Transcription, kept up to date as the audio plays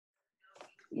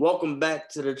Welcome back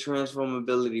to the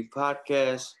Transformability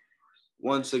Podcast.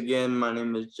 Once again, my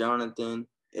name is Jonathan,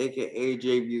 aka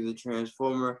JV the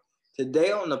Transformer.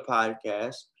 Today on the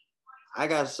podcast, I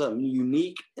got something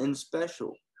unique and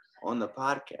special on the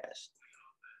podcast.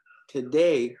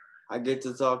 Today, I get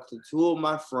to talk to two of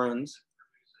my friends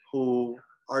who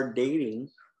are dating,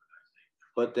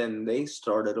 but then they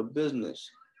started a business.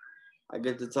 I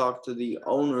get to talk to the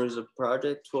owners of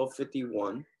Project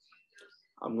 1251.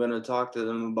 I'm going to talk to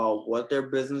them about what their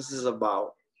business is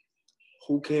about,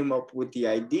 who came up with the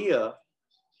idea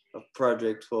of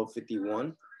Project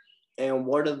 1251, and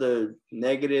what are the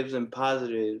negatives and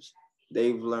positives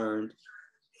they've learned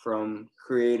from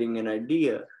creating an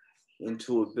idea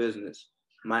into a business.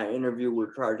 My interview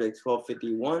with Project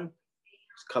 1251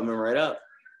 is coming right up.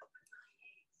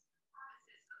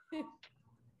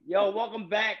 Yo, welcome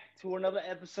back to another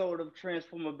episode of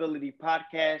Transformability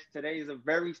Podcast. Today is a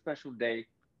very special day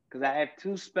because I have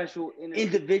two special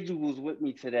individuals with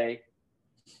me today.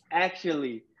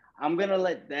 Actually, I'm going to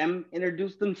let them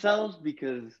introduce themselves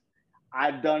because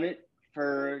I've done it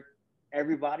for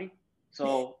everybody.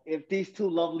 So if these two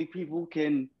lovely people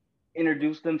can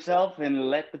introduce themselves and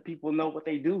let the people know what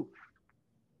they do.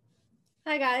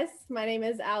 Hi guys, my name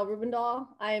is Al Rubendahl.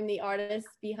 I am the artist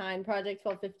behind Project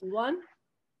 1251.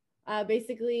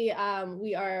 Basically,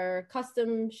 we are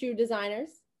custom shoe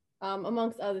designers,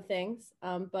 amongst other things,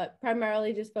 but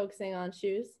primarily just focusing on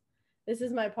shoes. This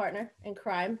is my partner in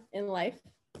crime in life.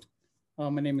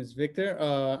 My name is Victor.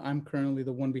 I'm currently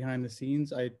the one behind the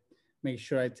scenes. I make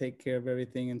sure I take care of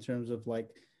everything in terms of like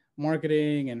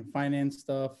marketing and finance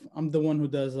stuff. I'm the one who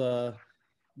does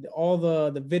all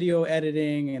the video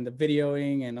editing and the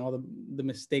videoing and all the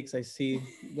mistakes I see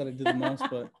that I do the most,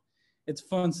 but it's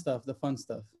fun stuff, the fun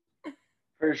stuff.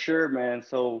 For sure, man.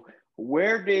 So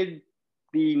where did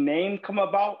the name come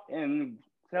about? And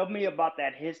tell me about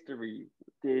that history.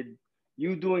 Did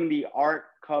you doing the art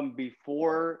come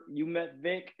before you met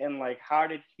Vic? And like, how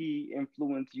did he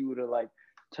influence you to like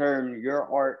turn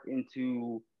your art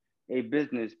into a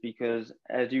business? Because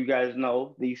as you guys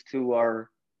know, these two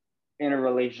are in a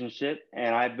relationship.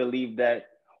 And I believe that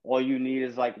all you need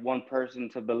is like one person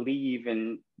to believe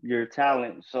in your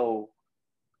talent. So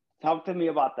talk to me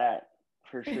about that.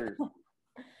 For sure.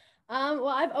 Well,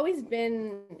 I've always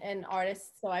been an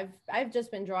artist, so I've just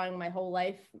been drawing my whole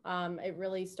life. It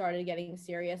really started getting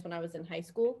serious when I was in high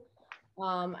school.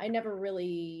 I never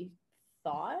really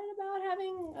thought about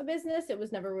having a business. It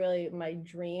was never really my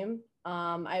dream.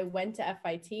 I went to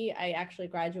FIT. I actually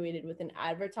graduated with an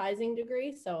advertising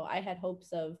degree, so I had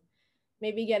hopes of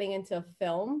maybe getting into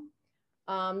film.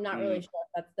 Not really sure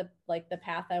if that's the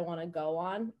path I want to go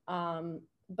on.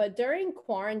 But during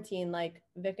quarantine, like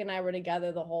Vic and I were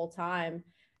together the whole time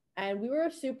and we were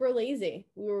super lazy.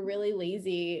 We were really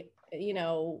lazy,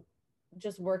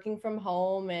 just working from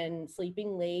home and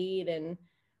sleeping late and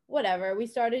whatever. We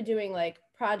started doing like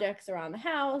projects around the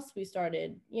house. We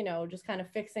started, just kind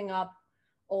of fixing up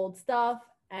old stuff.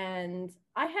 And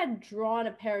I had drawn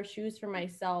a pair of shoes for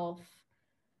myself,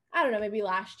 I don't know, maybe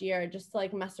last year, just to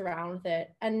like mess around with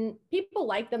it. And people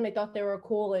liked them. They thought they were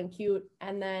cool and cute.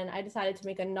 And then I decided to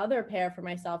make another pair for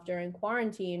myself during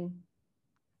quarantine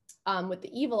with the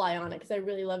evil eye on it because I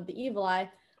really love the evil eye.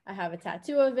 I have a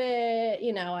tattoo of it.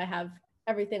 I have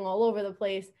everything all over the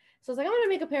place. So I was like, I'm going to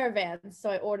make a pair of Vans. So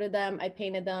I ordered them. I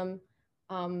painted them.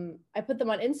 I put them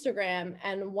on Instagram.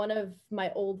 And one of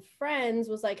my old friends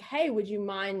was like, hey, would you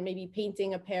mind maybe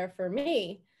painting a pair for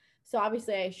me? So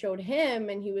obviously I showed him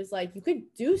and he was like, you could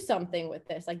do something with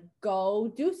this, like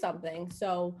go do something.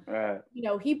 So,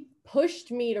 he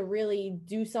pushed me to really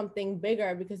do something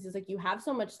bigger because he's like, you have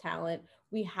so much talent.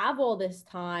 We have all this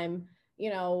time,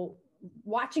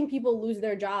 watching people lose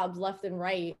their jobs left and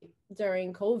right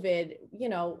during COVID,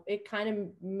 it kind of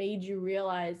made you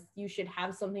realize you should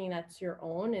have something that's your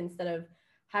own instead of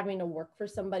having to work for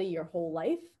somebody your whole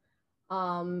life.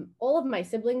 All of my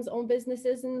siblings own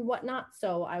businesses and whatnot.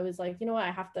 So I was like, I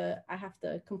have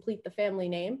to complete the family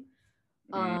name.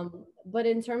 But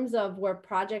in terms of where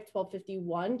Project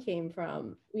 1251 came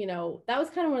from, that was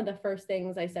kind of one of the first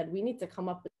things I said, we need to come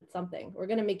up with something. We're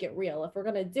going to make it real. If we're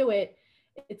going to do it,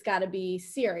 it's got to be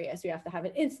serious. We have to have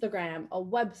an Instagram, a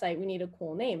website. We need a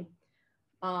cool name.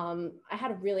 I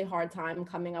had a really hard time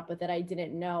coming up with it. I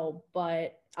didn't know,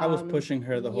 but I was pushing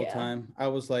her the whole time. I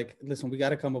was like, listen, we got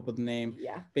to come up with a name.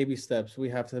 Yeah. Baby steps. We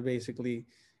have to basically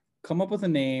come up with a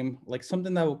name, like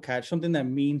something that will catch, something that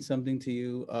means something to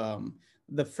you.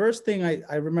 The first thing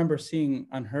I remember seeing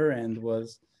on her end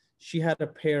was she had a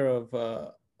pair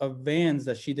of Vans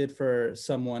that she did for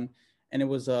someone, and it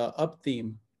was a Up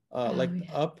theme,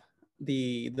 Up,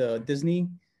 the Disney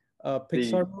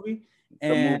Pixar movie. The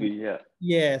movie, And yeah.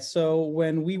 yeah, so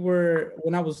when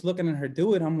I was looking at her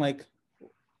do it, I'm like,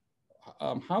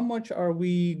 how much are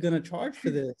we gonna charge for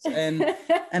this? And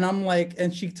I'm like,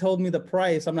 and she told me the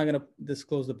price. I'm not gonna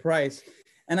disclose the price.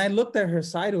 And I looked at her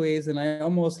sideways, and I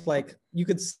almost like you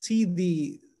could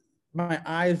see my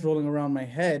eyes rolling around my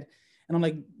head, and I'm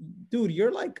like, dude,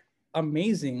 you're like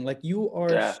amazing. Like you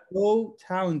are Yeah. so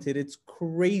talented. It's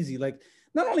crazy. Like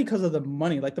not only because of the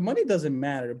money, like the money doesn't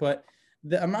matter, but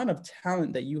the amount of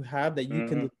talent that you have that you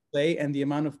can Mm-hmm. display and the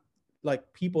amount of like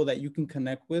people that you can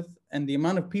connect with and the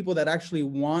amount of people that actually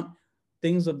want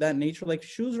things of that nature. Like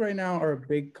shoes right now are a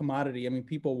big commodity. I mean,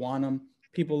 people want them.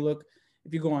 People look,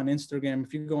 if you go on Instagram,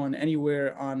 if you go on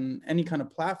anywhere on any kind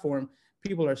of platform,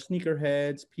 people are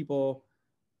sneakerheads. People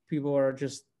are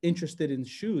just interested in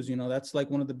shoes. You know, that's like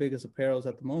one of the biggest apparels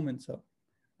at the moment. So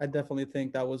I definitely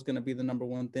think that was going to be the number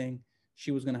one thing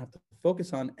she was going to have to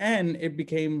focus on. And it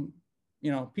became,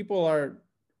 you know, people are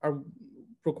are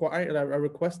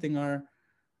requesting our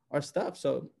stuff.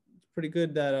 So it's pretty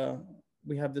good that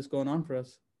we have this going on for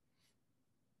us.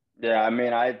 Yeah, I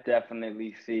mean, I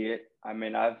definitely see it. I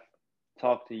mean, I've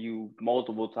talked to you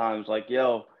multiple times, like,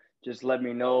 yo, just let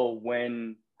me know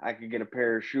when I could get a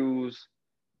pair of shoes.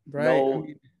 Right. I No,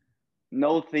 mean,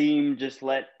 no theme, just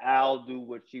let Al do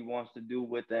what she wants to do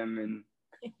with them. And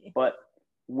but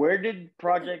where did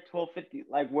Project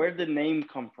 1250, like, where did the name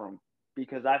come from?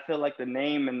 Because I feel like the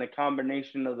name and the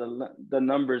combination of the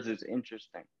numbers is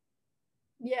interesting.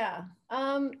 Yeah.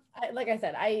 Like I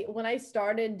said, when I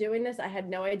started doing this, I had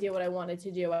no idea what I wanted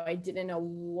to do. I didn't know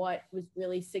what was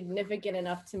really significant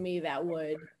enough to me that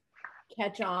would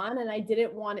catch on, and I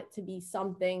didn't want it to be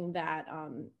something that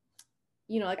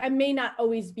like I may not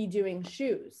always be doing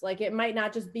shoes. Like it might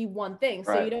not just be one thing.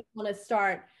 So Right. you don't want to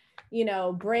start,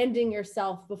 branding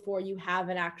yourself before you have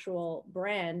an actual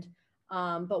brand.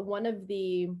 But one of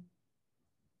the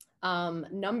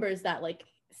numbers that like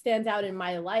stands out in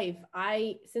my life,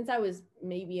 since I was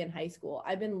maybe in high school,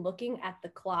 I've been looking at the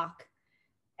clock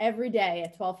every day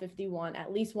at 12:51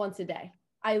 at least once a day.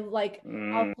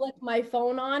 I'll flick my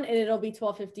phone on and it'll be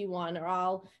 12:51, or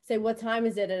I'll say what time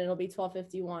is it and it'll be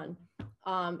 12:51.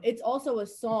 It's also a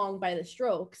song by The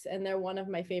Strokes, and they're one of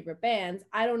my favorite bands.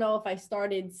 I don't know if I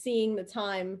started seeing the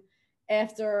time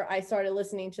after I started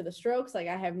listening to The Strokes. Like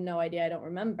I have no idea. I don't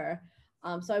remember.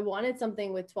 So I wanted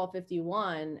something with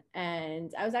 12:51,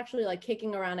 and I was actually like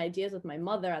kicking around ideas with my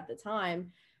mother at the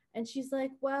time. And she's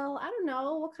like, well, I don't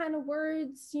know, what kind of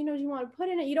words, do you want to put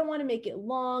in it? You don't want to make it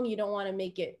long. You don't want to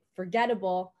make it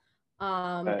forgettable.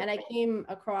 Right. And I came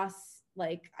across,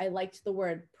 like, I liked the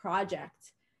word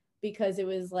project because it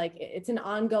was like, it's an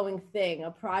ongoing thing.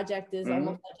 A project is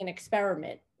almost like an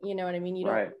experiment. You know what I mean? You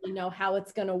don't really know how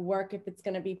it's going to work, if it's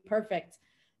going to be perfect.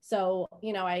 So,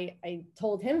 I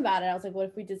told him about it. I was like, what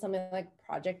if we did something like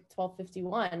Project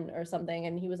 1251 or something?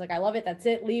 And he was like, I love it. That's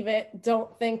it. Leave it.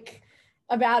 Don't think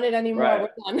about it anymore. Right.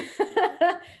 We're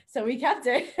done. So we kept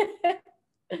it.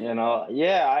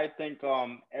 Yeah, I think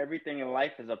everything in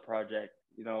life is a project.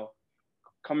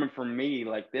 Coming from me,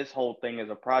 like this whole thing is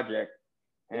a project.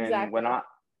 And Exactly.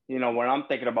 when I'm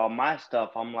thinking about my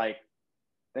stuff, I'm like,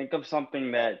 think of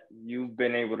something that you've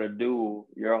been able to do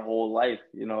your whole life.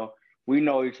 We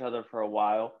know each other for a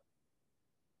while,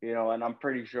 and I'm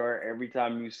pretty sure every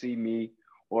time you see me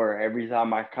or every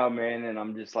time I come in and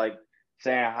I'm just like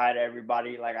saying hi to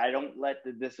everybody, like I don't let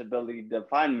the disability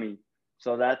define me.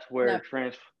 So that's where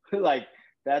like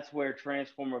that's where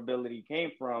transformability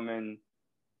came from. And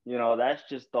that's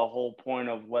just the whole point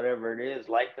of whatever it is.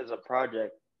 Life is a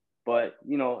project. But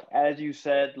as you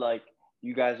said, like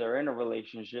you guys are in a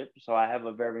relationship, so I have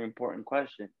a very important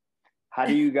question. How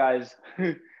do you guys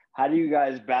how do you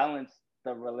guys balance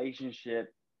the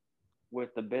relationship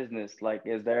with the business? Like,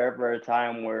 is there ever a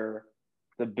time where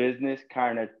the business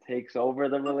kind of takes over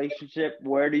the relationship?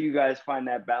 Where do you guys find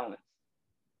that balance?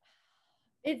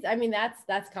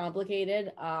 That's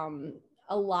complicated.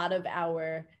 A lot of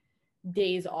our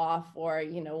days off, or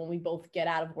when we both get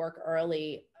out of work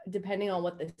early, depending on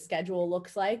what the schedule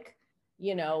looks like,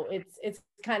 it's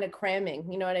kind of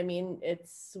cramming. You know what I mean?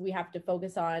 We have to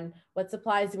focus on what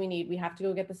supplies do we need. We have to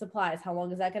go get the supplies. How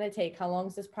long is that going to take? How long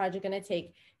is this project going to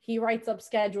take? He writes up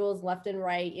schedules left and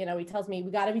right. He tells me we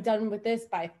got to be done with this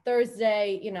by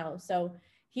Thursday. So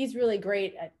he's really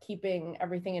great at keeping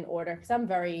everything in order, because I'm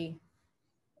very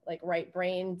like right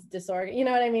brained disorder, you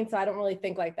know what I mean? So I don't really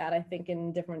think like that. I think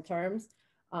in different terms.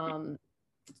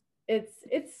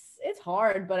 It's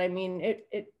hard, but I mean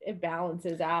it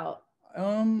balances out.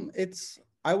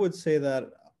 I would say that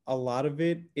a lot of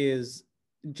it is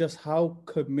just how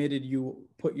committed you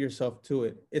put yourself to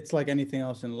it. It's like anything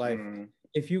else in life.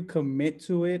 if you commit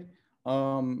to it,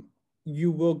 um,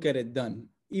 you will get it done.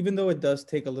 Even though it does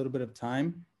take a little bit of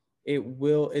time, it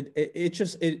will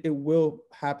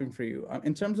happen for you.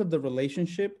 In terms of the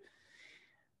relationship,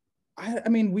 I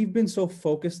mean, we've been so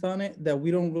focused on it that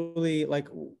we don't really like.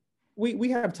 We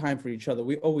have time for each other.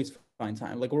 We always find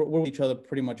time. Like we're with each other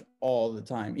pretty much all the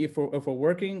time. If we're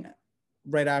working,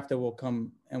 right after we'll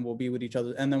come and we'll be with each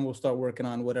other, and then we'll start working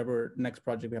on whatever next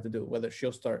project we have to do. Whether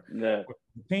she'll start Yeah.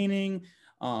 painting,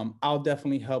 I'll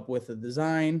definitely help with the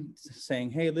design, saying,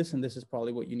 hey, listen, this is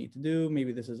probably what you need to do.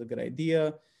 Maybe this is a good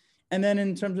idea. And then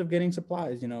in terms of getting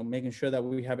supplies, making sure that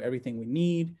we have everything we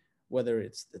need, whether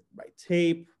it's the right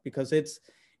tape, because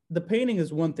the painting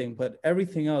is one thing, but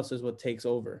everything else is what takes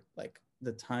over. Like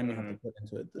the time you have to put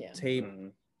into it, the tape,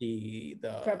 the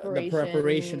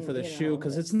preparation for the shoe,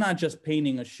 because it's not just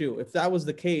painting a shoe. If that was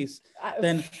the case,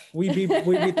 then we'd be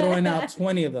throwing out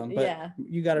 20 of them. But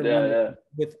you got to remember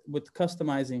with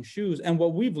customizing shoes, and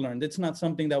what we've learned, it's not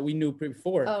something that we knew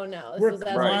before. Oh no, we're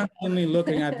constantly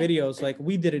looking at videos. Like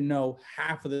we didn't know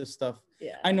half of this stuff.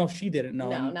 Yeah, I know she didn't know.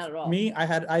 No, not at all. Me,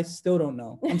 I still don't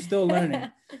know. I'm still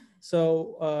learning.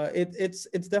 So it's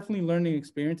definitely learning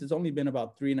experience. It's only been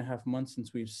about 3.5 months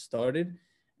since we've started.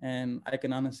 And I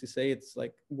can honestly say it's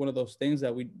like one of those things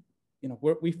that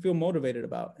we feel motivated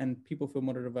about, and people feel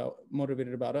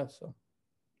motivated about us. So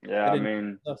yeah, I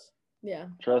mean,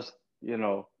 trust,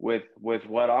 with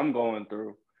what I'm going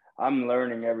through, I'm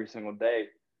learning every single day.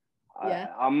 Yeah.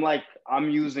 I'm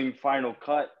using Final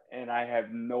Cut, and I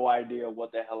have no idea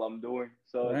what the hell I'm doing.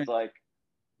 So It's like,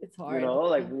 it's hard.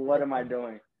 Like what am I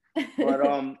doing?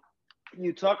 But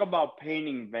you talk about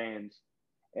painting vans,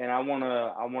 and I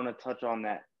wanna touch on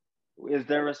that. Is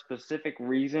there a specific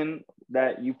reason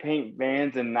that you paint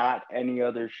Vans and not any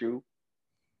other shoe?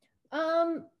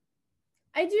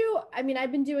 I do. I mean,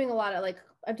 I've been doing a lot of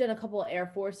I've done a couple of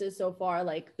Air Forces so far.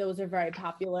 Like those are very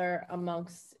popular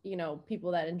amongst,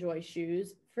 people that enjoy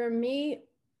shoes. For me,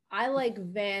 I like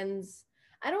Vans.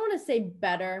 I don't want to say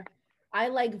better. I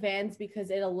like Vans because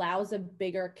it allows a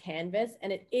bigger canvas,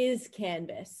 and it is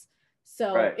canvas.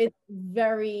 So It's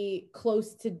very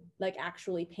close to like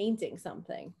actually painting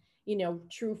something.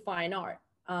 True fine art.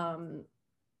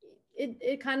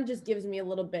 It kind of just gives me a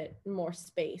little bit more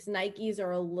space. Nikes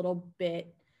are a little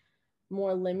bit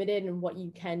more limited in what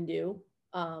you can do.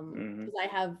 Because I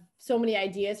have so many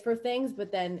ideas for things,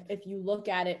 but then if you look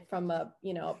at it from a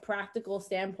practical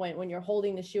standpoint, when you're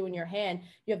holding the shoe in your hand,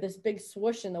 you have this big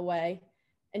swoosh in the way,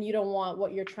 and you don't want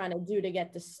what you're trying to do to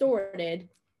get distorted.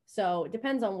 So it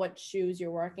depends on what shoes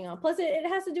you're working on. Plus, it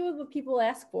has to do with what people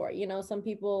ask for. Some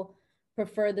people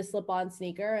prefer the slip-on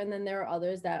sneaker, and then there are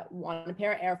others that want a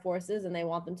pair of Air Forces and they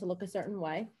want them to look a certain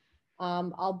way.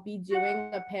 I'll be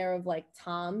doing a pair of like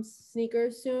Tom's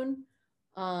sneakers soon.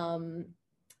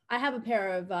 I have a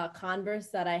pair of Converse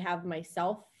that I have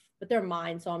myself, but they're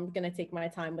mine, so I'm gonna take my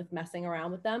time with messing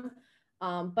around with them.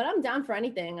 But I'm down for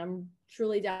anything. I'm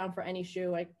truly down for any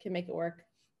shoe. I can make it work.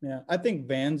 Yeah, I think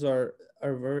Vans are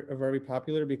very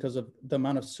popular because of the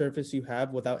amount of surface you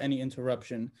have without any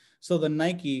interruption. So the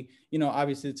Nike,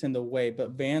 obviously it's in the way,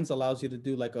 but Vans allows you to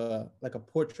do like a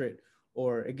portrait,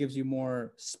 or it gives you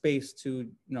more space to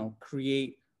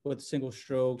create with single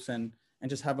strokes and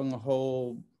just having a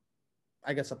whole,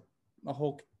 I guess a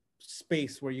whole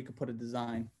space where you could put a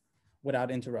design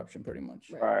without interruption, pretty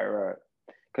much. Right.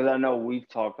 Because I know we've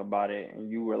talked about it,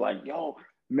 and you were like, yo,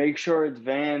 make sure it's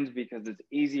Vans because it's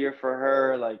easier for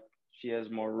her. Like she has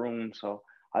more room. So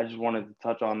I just wanted to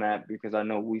touch on that because I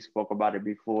know we spoke about it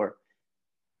before.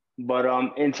 But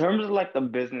in terms of like the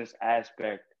business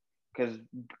aspect, because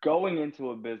going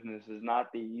into a business is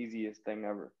not the easiest thing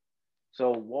ever.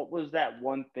 So what was that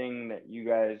one thing that you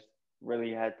guys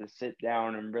really had to sit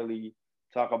down and really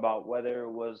talk about, whether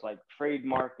it was like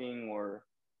trademarking or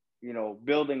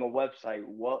building a website?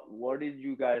 What did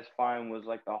you guys find was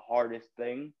like the hardest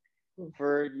thing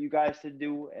for you guys to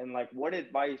do? And like, what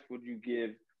advice would you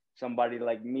give somebody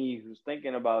like me who's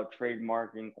thinking about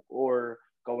trademarking or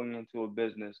going into a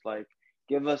business? Like,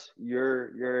 give us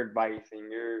your advice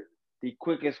and the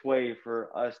quickest way for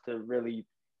us to really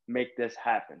make this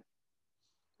happen.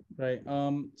 Right.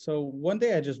 So one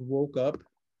day I just woke up,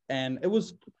 and it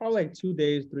was probably like 2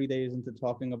 days, 3 days into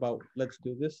talking about let's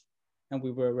do this. And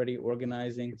we were already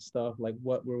organizing stuff like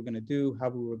what we were going to do, how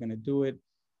we were going to do it.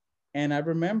 And I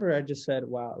remember I just said,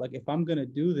 wow, like if I'm going to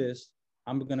do this,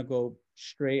 I'm going to go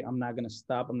straight. I'm not going to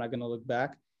stop. I'm not going to look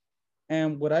back.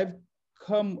 And what I've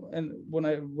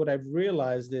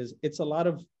realized is it's a lot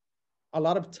of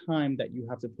time that you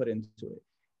have to put into it.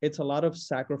 It's a lot of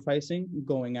sacrificing,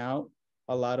 going out,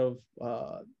 a lot of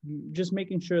just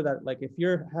making sure that like if you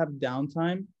have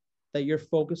downtime, that you're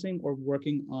focusing or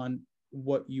working on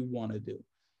what you want to do.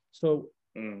 So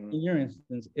in your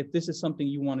instance, if this is something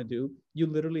you want to do, you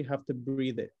literally have to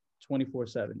breathe it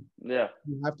 24/7. Yeah.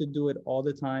 You have to do it all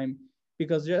the time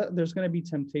because there's going to be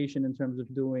temptation in terms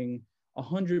of doing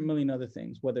 100 million other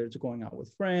things, whether it's going out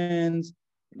with friends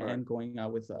and going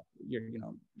out with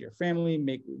your family,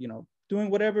 doing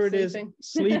whatever it is, Sleeping.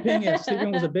 sleeping. Yeah,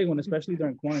 sleeping was a big one, especially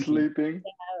during quarantine. Sleeping.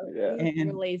 Yeah.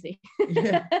 And We're lazy.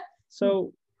 yeah.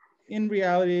 So in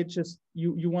reality, it's just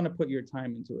you want to put your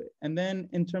time into it. And then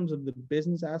in terms of the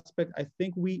business aspect, I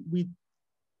think we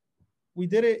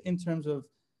did it in terms of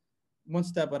one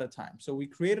step at a time. So we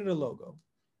created a logo,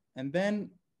 and then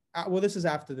well, this is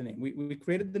after the name. We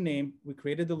created the name, we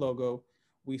created the logo,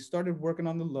 we started working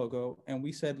on the logo, and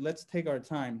we said, let's take our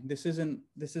time. This isn't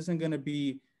going to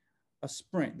be a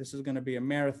sprint. This is going to be a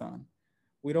marathon.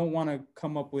 We don't want to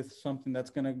come up with something that's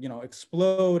going to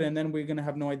explode, and then we're going to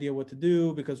have no idea what to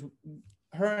do, because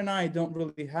her and I don't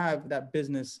really have that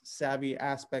business savvy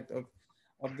aspect of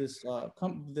this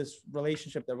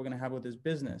relationship that we're going to have with this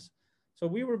business. So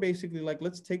we were basically like,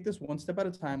 let's take this one step at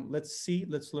a time.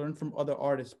 Let's learn from other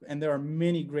artists. And there are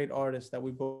many great artists that we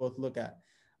both look at.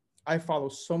 I follow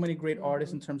so many great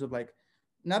artists in terms of like,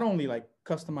 not only like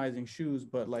customizing shoes,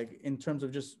 but like in terms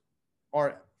of just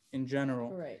art in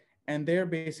general. Right. And they're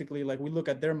basically like, we look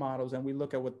at their models and we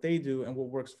look at what they do and what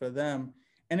works for them.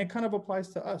 And it kind of applies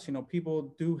to us.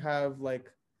 People do have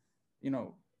like,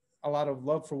 a lot of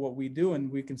love for what we do,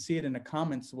 and we can see it in the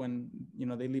comments when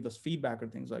they leave us feedback or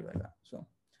things like that. So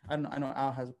I know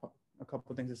Al has a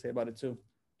couple of things to say about it too.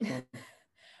 So.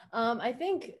 I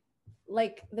think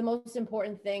like the most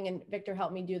important thing, and Victor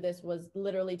helped me do this, was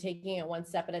literally taking it one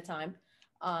step at a time.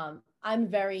 I'm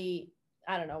very,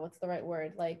 I don't know what's the right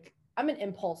word, like I'm an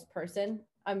impulse person.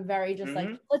 I'm very just like,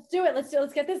 let's do it,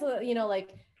 let's get this,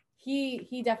 like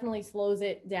he definitely slows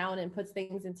it down and puts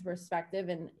things into perspective,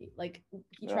 and like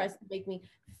he tries to make me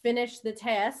finish the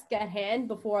task at hand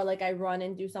before like I run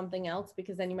and do something else,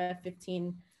 because then you might have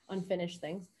 15 unfinished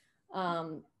things.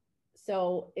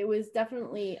 So it was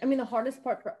definitely, I mean, the hardest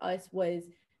part for us was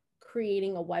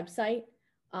creating a website.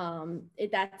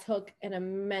 That took an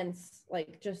immense,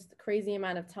 like just crazy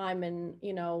amount of time. And,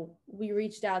 we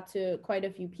reached out to quite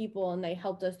a few people and they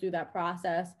helped us through that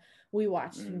process. We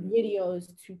watched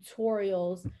videos,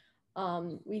 tutorials.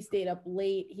 We stayed up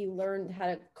late. He learned how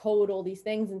to code all these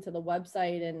things into the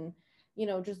website, and,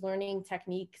 just learning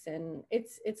techniques. And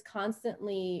it's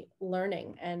constantly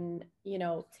learning and,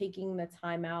 taking the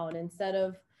time out instead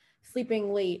of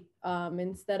sleeping late,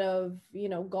 instead of,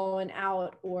 going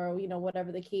out or,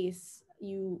 whatever the case,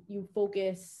 you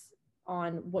focus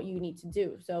on what you need to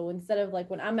do. So instead of like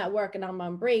when I'm at work and I'm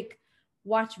on break,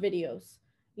 watch videos,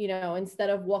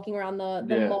 instead of walking around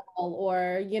the mall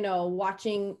or,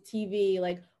 watching TV,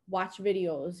 like watch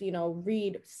videos,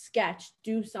 read, sketch,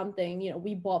 do something.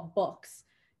 We bought books,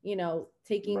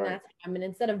 taking that time. And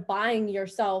instead of buying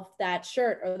yourself that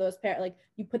shirt or those pair, like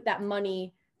you put that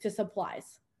money to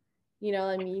supplies.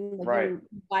 I mean, like you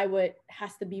buy what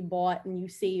has to be bought and you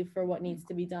save for what needs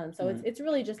to be done. So it's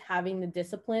really just having the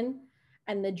discipline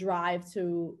and the drive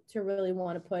to really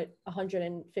want to put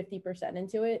 150%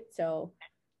 into it. So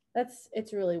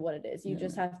it's really what it is. You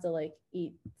just have to like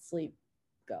eat, sleep,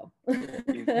 go.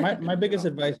 my biggest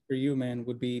advice for you, man,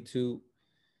 would be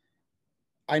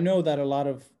I know that a lot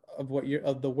of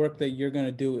the work that you're going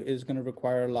to do is going to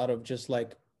require a lot of just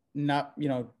like, not,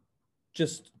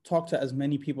 just talk to as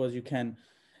many people as you can.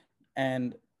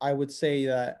 And I would say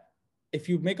that if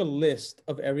you make a list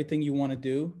of everything you want to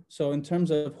do, so in terms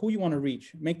of who you want to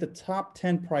reach, make the top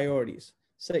 10 priorities,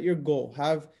 set your goal,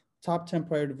 have top 10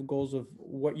 priority goals of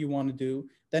what you want to do,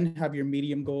 then have your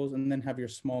medium goals, and then have your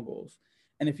small goals.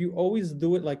 And if you always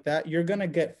do it like that, you're going to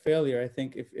get failure. I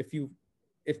think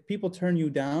if people turn you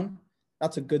down,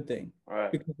 that's a good thing,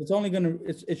 because it's only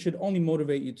it should only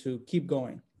motivate you to keep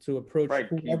going, to approach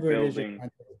whoever it is you're trying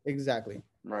to. Exactly.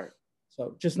 Right.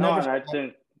 So just no, never. and I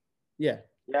think. Yeah.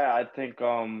 Yeah, I think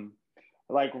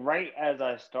like right as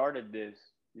I started this,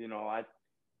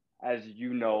 as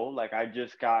like I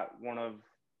just got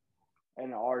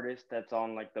an artist that's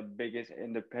on like the biggest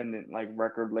independent like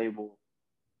record label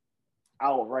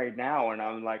out right now, and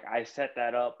I'm like, I set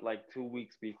that up like 2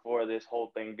 weeks before this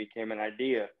whole thing became an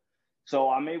idea.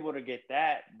 So I'm able to get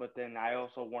that, but then I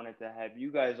also wanted to have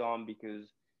you guys on because,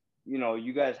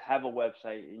 you guys have a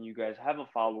website and you guys have a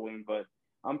following, but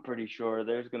I'm pretty sure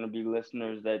there's going to be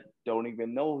listeners that don't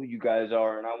even know who you guys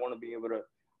are. And I want to be able to,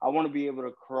 I want to be able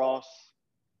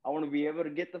to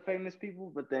get the famous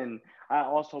people, but then I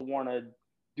also want to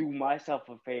do myself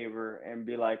a favor and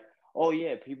be like, oh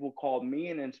yeah, people call me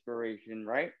an inspiration,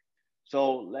 right?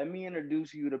 So let me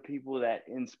introduce you to people that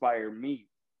inspire me,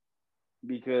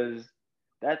 because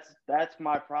that's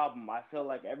my problem. I feel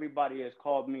like everybody has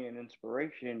called me an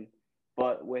inspiration,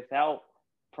 but without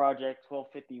Project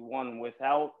 1251,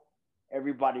 without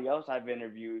everybody else I've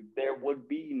interviewed, there would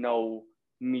be no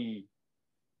me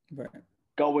Right.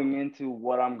 going into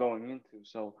what I'm going into.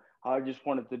 So I just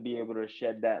wanted to be able to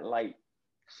shed that light.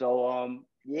 So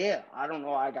yeah, I don't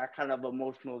know. I got kind of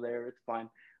emotional there. It's fine.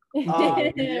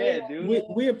 Yeah, dude.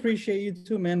 We appreciate you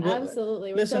too, man.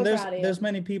 Absolutely. We're Listen, so proud of you. there's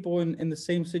many people in the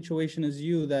same situation as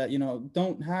you that, you know,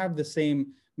 don't have the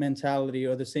same mentality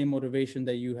or the same motivation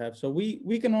that you have. So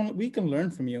we can learn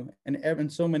from you in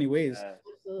so many ways.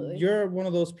 Absolutely. You're one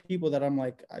of those people that I'm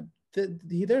like,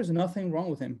 there's nothing wrong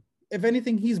with him. If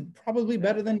anything, he's probably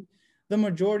better than the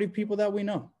majority of people that we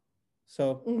know.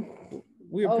 So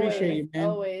we appreciate you, man.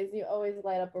 Always. You always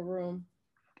light up a room.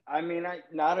 I mean,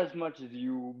 not as much as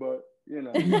you, but you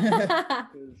know,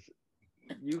 'cause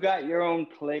you got your own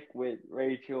clique with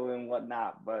Rachel and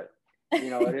whatnot. But you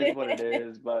know, it is what it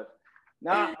is. But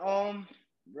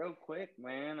real quick,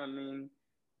 man. I mean,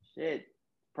 shit.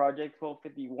 Project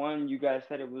 1251. You guys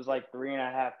said it was like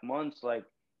 3.5 months. Like,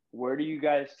 where do you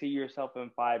guys see yourself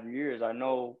in 5 years? I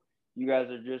know you guys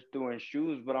are just doing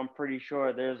shoes, but I'm pretty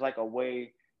sure there's like a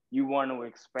way you want to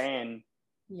expand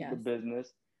the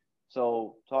business.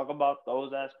 So talk about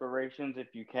those aspirations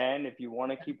if you can. If you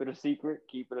want to keep it a secret,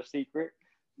 keep it a secret.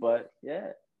 But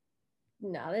yeah.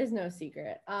 No, there's no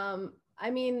secret. I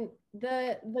mean,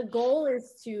 the goal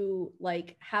is to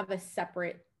like have a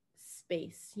separate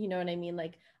space. You know what I mean?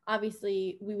 Like,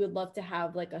 obviously, we would love to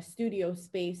have like a studio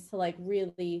space to like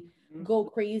really go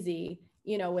crazy,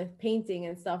 you know, with painting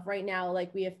and stuff. Right now,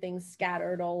 like we have things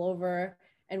scattered all over,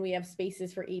 and we have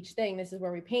spaces for each thing. This is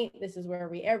where we paint. This is where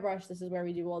we airbrush. This is where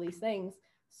we do all these things.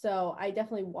 So I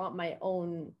definitely want my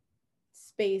own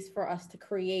space for us to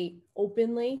create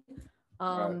openly.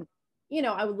 Right. You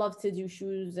know, I would love to do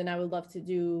shoes, and I would love to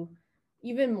do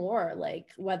even more, like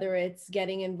whether it's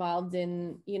getting involved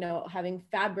in, you know, having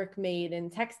fabric made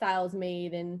and textiles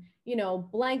made and, you know,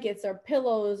 blankets or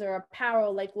pillows or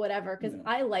apparel, like whatever. Because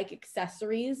I like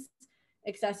accessories.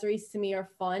 Accessories to me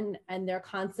are fun, and they're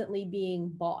constantly being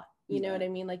bought. You know what I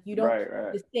mean? Like you don't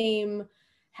Right. the same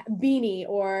beanie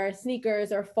or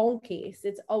sneakers or phone case.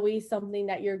 It's always something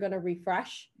that you're going to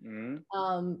refresh.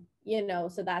 You know,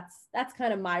 so that's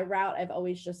kind of my route.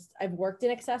 I've worked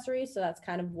in accessories, so that's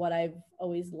kind of what I've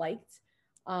always liked.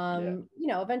 You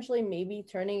know, eventually maybe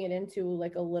turning it into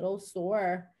like a little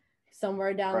store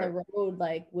somewhere down the road,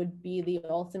 like would be the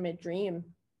ultimate dream.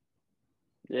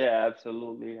 Yeah,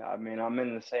 absolutely. I mean, I'm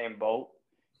in the same boat.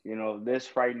 You know,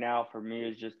 this right now for me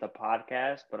is just a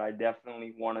podcast, but I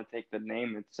definitely want to take the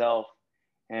name itself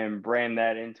and brand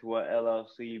that into a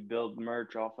LLC, build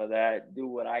merch off of that, do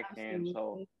what I can.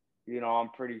 So, you know, I'm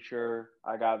pretty sure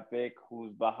I got Vic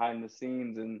who's behind the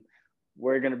scenes, and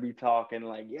we're gonna be talking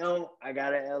like, yo, I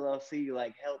got an LLC,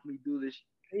 like help me do this.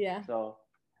 Yeah. So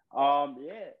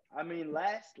yeah, I mean,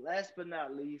 last but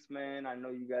not least, man, I know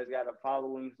you guys got a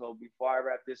following, so before I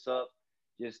wrap this up,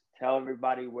 just tell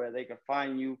everybody where they can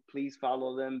find you. Please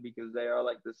follow them because they are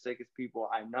like the sickest people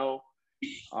I know.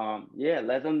 Yeah,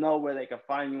 let them know where they can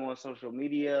find you on social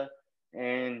media,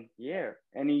 and yeah,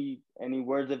 any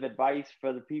words of advice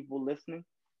for the people listening?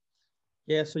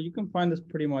 Yeah, so you can find us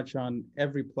pretty much on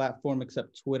every platform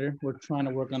except Twitter. We're trying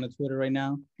to work on the Twitter right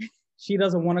now. She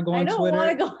doesn't want to go on Twitter.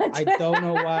 I don't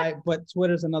know why, but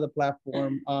Twitter's another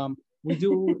platform. We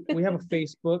have a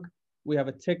Facebook, we have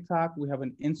a TikTok, we have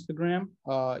an Instagram.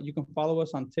 You can follow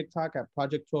us on TikTok at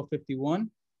Project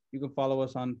 1251. You can follow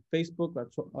us on Facebook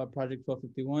at Project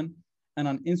 1251, and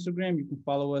on Instagram you can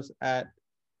follow us at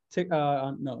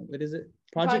what is it?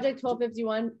 Project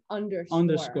 1251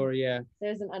 underscore. Yeah,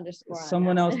 there's an underscore.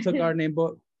 Someone else took our name,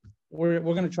 but we're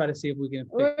gonna try to see if we can.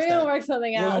 We're gonna work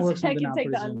something out. I can take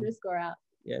the underscore out.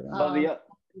 Yeah.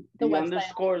 The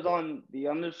underscores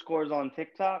on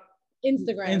TikTok,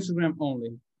 Instagram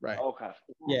only. Right. Okay.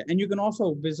 Yeah, and you can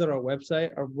also visit our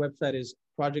website. Our website is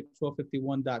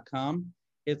project1251.com.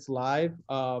 It's live.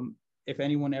 If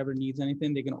anyone ever needs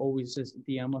anything, they can always just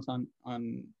DM us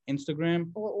on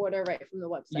Instagram or order right from the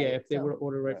website. Yeah, if they were to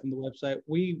order right from the website,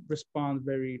 we respond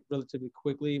relatively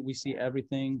quickly. We see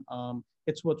everything.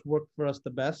 It's what's worked for us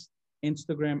the best.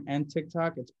 Instagram and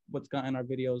TikTok. It's what's gotten our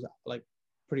videos like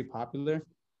pretty popular.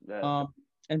 Yeah.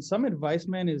 And some advice,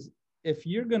 man, is if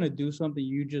you're gonna do something,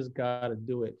 you just gotta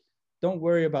do it. Don't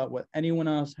worry about what anyone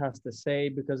else has to say,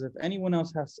 because if anyone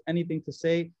else has anything to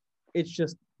say, it's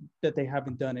just that they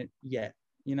haven't done it yet.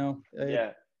 You know,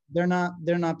 they're not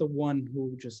the one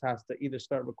who just has to either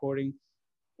start recording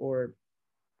or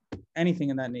anything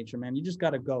in that nature, man. You just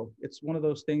got to go. It's one of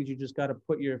those things you just got to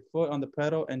put your foot on the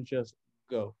pedal and just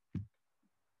go.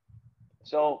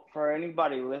 So for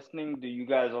anybody listening, do you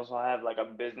guys also have like a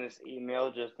business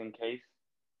email just in case?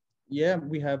 Yeah,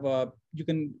 we have you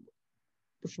can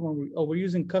which one we're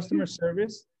using customer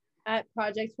service at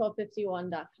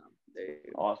project1251.com.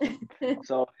 Awesome.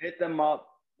 So hit them up.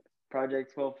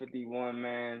 Project 1251,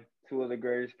 man. Two of the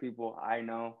greatest people I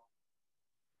know.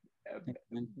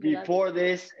 Before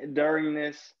this, during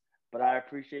this, but I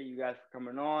appreciate you guys for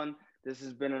coming on. This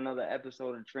has been another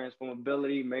episode of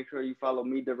Transformability. Make sure you follow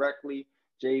me directly,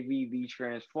 JV the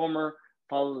Transformer.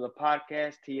 Follow the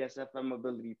podcast, TSFM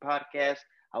Mobility Podcast.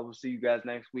 I will see you guys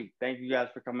next week. Thank you guys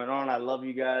for coming on. I love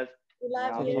you guys. We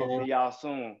love you. I'll talk to y'all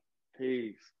soon.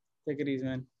 Peace. Take it easy,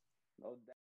 man. No doubt.